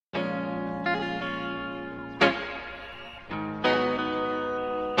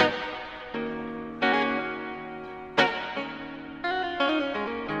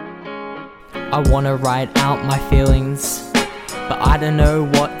I wanna write out my feelings, but I don't know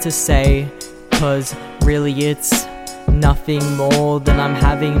what to say, 'cause really it's nothing more than I'm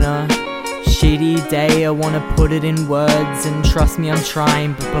having a shitty day. I wanna put it in words, and trust me, I'm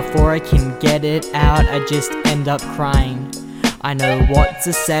trying, but before I can get it out, I just end up crying. I know what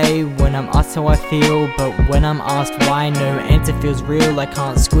to say when I'm asked how I feel, but when I'm asked why, no answer feels real. I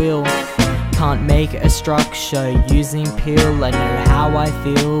can't squeal, can't make a structure using peel. I know how I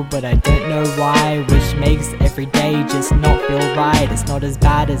feel, but I don't know why, which makes every day just not feel right. It's not as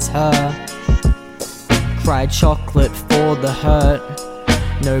bad as her. Cried chocolate for the hurt.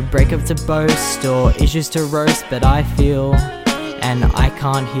 No breakup to boast or issues to roast, but I feel, and I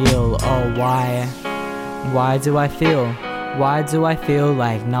can't heal. Oh, why? Why do I feel? Why do I feel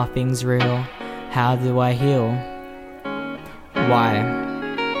like nothing's real? How do I heal? Why?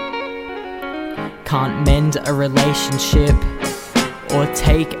 Can't mend a relationship or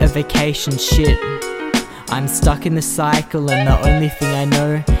take a vacation, shit. I'm stuck in the cycle, and the only thing I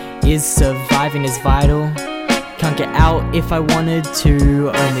know is surviving is vital. Can't get out if I wanted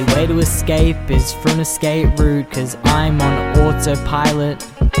to, only way to escape is through an escape route, 'cause I'm on autopilot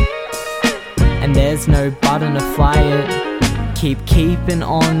and there's no button to fly it. Keeping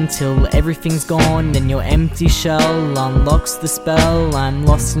on till everything's gone, and your empty shell unlocks the spell. I'm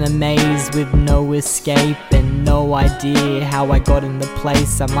lost in a maze with no escape and no idea how I got in the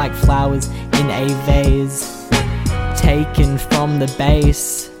place. I'm like flowers in a vase, taken from the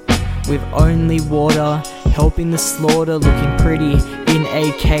base, with only water helping the slaughter. Looking pretty in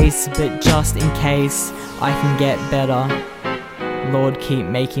a case, but just in case I can get better, Lord, keep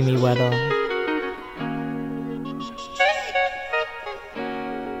making me wetter.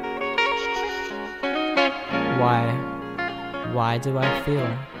 Why do I feel?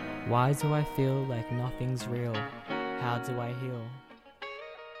 Why do I feel like nothing's real? How do I heal?